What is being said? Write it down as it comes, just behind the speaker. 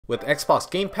With Xbox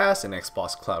Game Pass and Xbox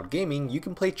Cloud Gaming, you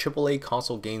can play AAA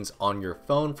console games on your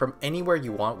phone from anywhere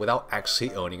you want without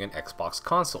actually owning an Xbox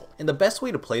console. And the best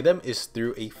way to play them is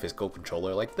through a physical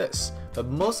controller like this. But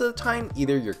most of the time,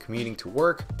 either you're commuting to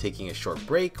work, taking a short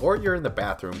break, or you're in the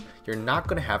bathroom, you're not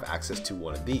going to have access to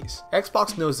one of these.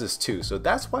 Xbox knows this too, so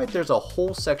that's why there's a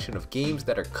whole section of games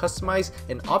that are customized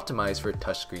and optimized for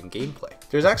touchscreen gameplay.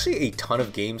 There's actually a ton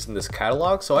of games in this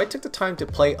catalog, so I took the time to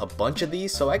play a bunch of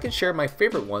these so I can share my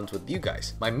favorite ones with you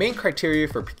guys. My main criteria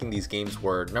for picking these games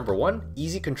were: number 1,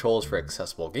 easy controls for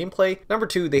accessible gameplay. Number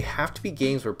 2, they have to be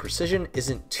games where precision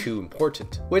isn't too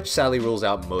important, which sadly rules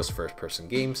out most first-person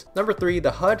games. Number 3, the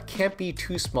HUD can't be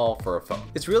too small for a phone.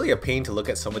 It's really a pain to look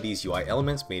at some of these UI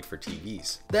elements made for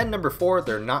TVs. Then number 4,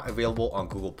 they're not available on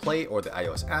Google Play or the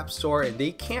iOS App Store, and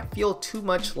they can't feel too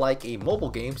much like a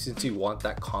mobile game since you want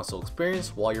that console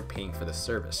experience while you're paying for the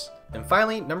service. And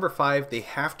finally, number 5, they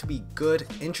have to be good,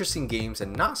 interesting games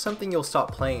and not something you'll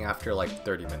stop playing after like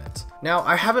 30 minutes. Now,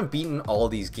 I haven't beaten all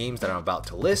of these games that I'm about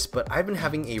to list, but I've been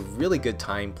having a really good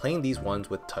time playing these ones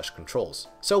with touch controls.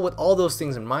 So with all those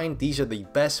things in mind, these are the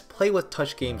best play with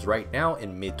touch games right now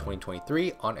in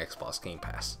mid-2023 on Xbox Game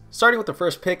Pass. Starting with the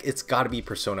first pick, it's gotta be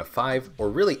Persona 5, or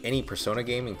really any Persona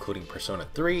game including Persona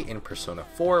 3 and Persona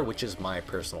 4, which is my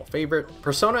personal favorite.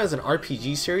 Persona is an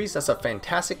RPG series that's a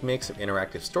fantastic mix of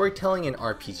interactive storytelling and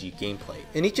RPG gameplay.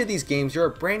 In each of these games, you're a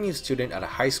brand new student at a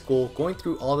high school going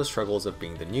through all the struggles of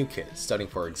being the new kid, studying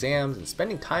for exams and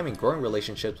spending time in growing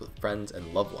relationships with friends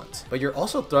and loved ones. But you're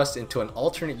also thrust into an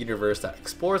alternate universe that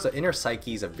explores the inner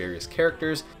psyches of various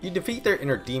characters. You defeat their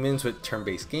inner demons with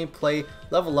turn-based gameplay,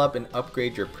 level up and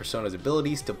upgrade your Persona's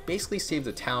abilities to basically save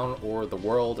the town or the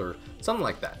world or something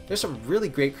like that. There's some really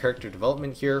great character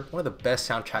development here, one of the best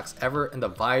soundtracks ever, and the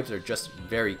vibes are just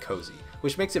very cozy,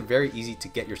 which makes it very easy to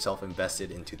get yourself invested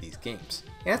into these games.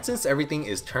 And since everything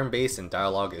is turn-based and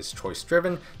dialogue is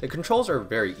choice-driven, the controls are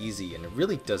very easy and it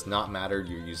really does not matter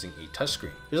you're using a touchscreen.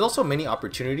 There's also many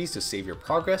opportunities to save your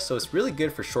progress, so it's really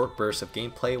good for short bursts of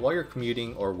gameplay while you're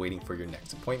commuting or waiting for your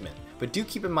next appointment. But do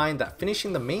keep in mind that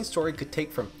finishing the main story could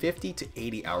take from 50 to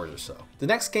 80 hours or so. The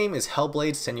next game is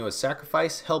Hellblade: Senua's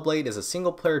Sacrifice. Hellblade is a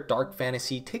single-player dark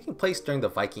fantasy taking place during the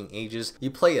Viking Ages.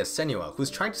 You play as Senua, who's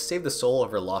trying to save the soul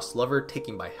of her lost lover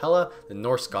taken by Hela, the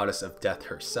Norse goddess of death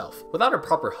herself. Without a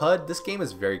proper HUD, this game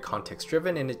is very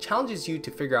context-driven and it challenges you to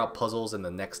figure out puzzles and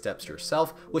the next steps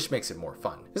yourself, which makes it more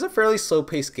fun. It's a fairly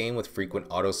slow-paced game with frequent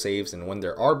autosaves, and when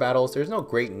there are battles, there's no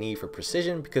great need for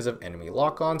precision because of enemy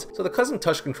lock-ons, so the custom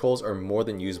touch controls are more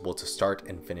than usable to start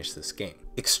and finish this game.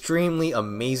 Extremely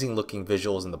amazing looking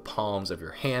visuals in the palms of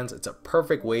your hands. It's a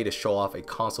perfect way to show off a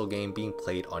console game being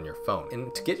played on your phone,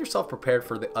 and to get yourself prepared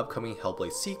for the upcoming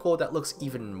Hellblade sequel that looks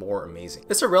even more amazing.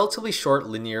 It's a relatively short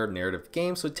linear narrative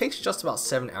game, so it takes just about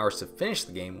 7 hours to finish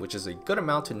the game, which is a good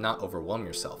amount to not overwhelm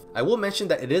yourself. I will mention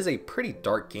that it is a pretty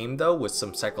dark game though, with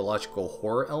some psychological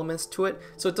horror elements to it,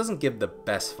 so it doesn't give the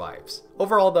best vibes.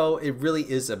 Overall though, it really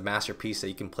is a masterpiece that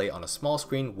you can play on a small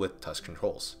screen with touch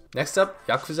controls. Next up,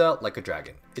 Yakuza Like a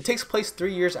Dragon. It takes place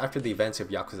 3 years after the events of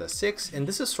Yakuza 6, and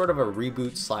this is sort of a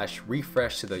reboot /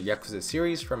 refresh to the Yakuza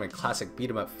series from a classic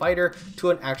beat-em-up fighter to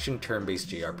an action turn-based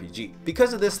JRPG.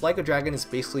 Because of this, Like a Dragon is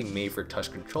basically made for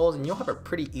touch controls, and you'll have a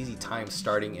pretty easy time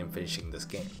starting and finishing this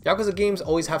game. Yakuza games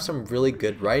always have some really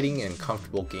good writing and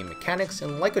comfortable game mechanics,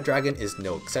 and Like a Dragon is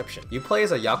no exception. You play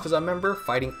as a Yakuza member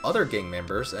fighting other gang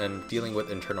members and dealing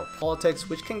with internal politics,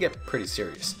 which can get pretty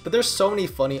serious. But there's so many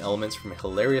funny elements, from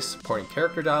hilarious supporting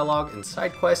character dialogue and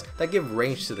side quests that give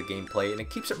range to the gameplay, and it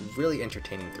keeps it really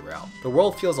entertaining throughout. The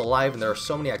world feels alive and there are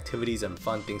so many activities and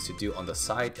fun things to do on the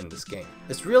side in this game.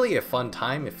 It's really a fun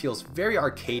time. It feels very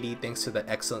arcadey thanks to the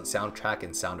excellent soundtrack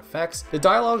and sound effects. The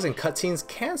dialogues and cutscenes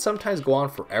can sometimes go on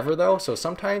forever though, so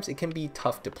sometimes it can be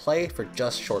tough to play for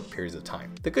just short periods of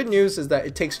time. The good news is that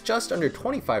it takes just under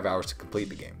 25 hours to complete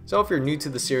the game. So if you're new to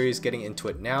the series, getting into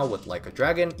it now with Like a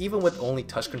Dragon, even with only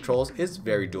touch controls, is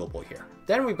very doable here.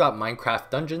 Then we've got Minecraft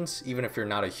Dungeons. Even if you're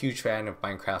not a huge fan of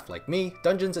Minecraft like me,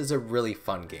 Dungeons is a really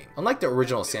fun game. Unlike the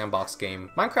original sandbox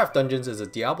game, Minecraft Dungeons is a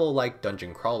Diablo-like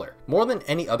dungeon crawler. More than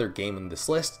any other game in this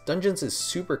list, Dungeons is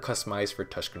super customized for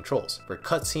touch controls. For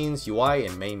cutscenes, UI,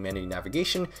 and main menu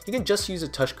navigation, you can just use the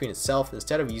touchscreen itself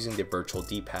instead of using the virtual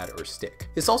D-pad or stick.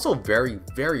 It's also very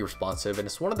responsive, and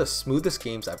it's one of the smoothest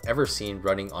games I've ever seen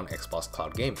running on Xbox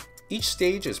Cloud Gaming. Each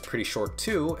stage is pretty short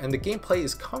too, and the gameplay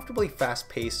is comfortably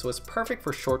fast-paced, so it's perfect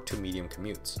for short to medium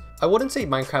commutes. I wouldn't say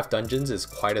Minecraft Dungeons is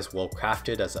quite as well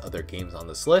crafted as the other games on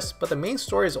this list, but the main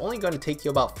story is only going to take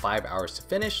you about 5 hours to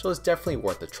finish, so it's definitely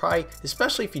worth a try,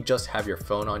 especially if you just have your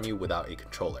phone on you without a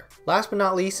controller. Last but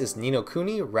not least is Ni no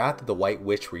Kuni: Wrath of the White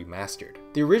Witch Remastered.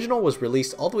 The original was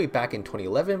released all the way back in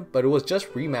 2011, but it was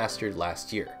just remastered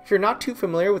last year. If you're not too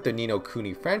familiar with the Ni no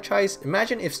Kuni franchise,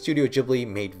 imagine if Studio Ghibli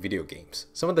made video games.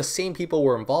 Some of the same people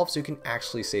were involved, so you can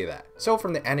actually say that. So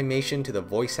from the animation to the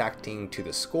voice acting to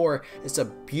the score, it's a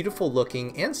beautiful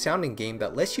looking and sounding game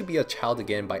that lets you be a child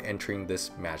again by entering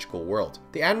this magical world.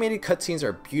 The animated cutscenes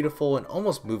are beautiful and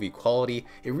almost movie quality.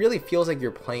 It really feels like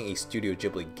you're playing a Studio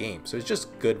Ghibli game, so it's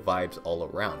just good vibes all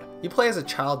around. You play as a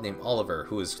child named Oliver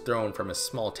who is thrown from a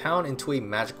small town into a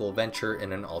magical adventure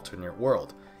in an alternate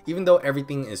world. Even though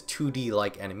everything is 2D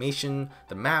like animation,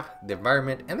 the map, the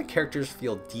environment, and the characters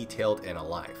feel detailed and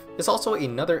alive. It's also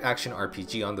another action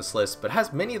RPG on this list, but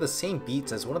has many of the same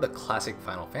beats as one of the classic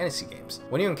Final Fantasy games.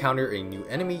 When you encounter a new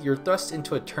enemy, you're thrust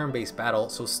into a turn-based battle,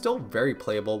 so still very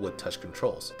playable with touch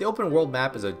controls. The open world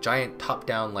map is a giant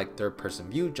top-down like third-person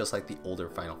view, just like the older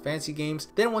Final Fantasy games.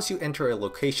 Then once you enter a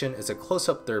location, it's a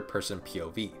close-up third-person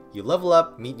POV. You level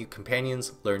up, meet new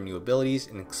companions, learn new abilities,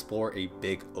 and explore a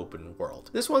big open world.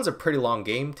 This one's a pretty long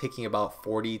game, taking about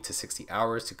 40 to 60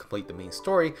 hours to complete the main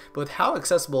story, but with how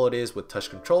accessible it is with touch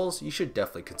controls, you should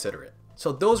definitely consider it.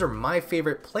 So those are my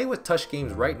favorite play with touch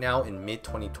games right now in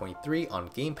mid-2023 on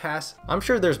Game Pass. I'm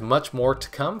sure there's much more to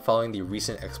come following the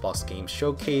recent Xbox Games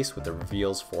Showcase with the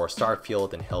reveals for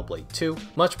Starfield and Hellblade 2.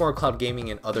 Much more cloud gaming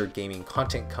and other gaming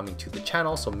content coming to the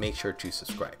channel, so make sure to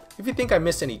subscribe. If you think I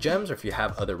missed any gems or if you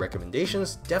have other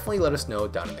recommendations, definitely let us know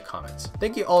down in the comments.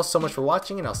 Thank you all so much for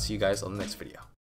watching, and I'll see you guys on the next video.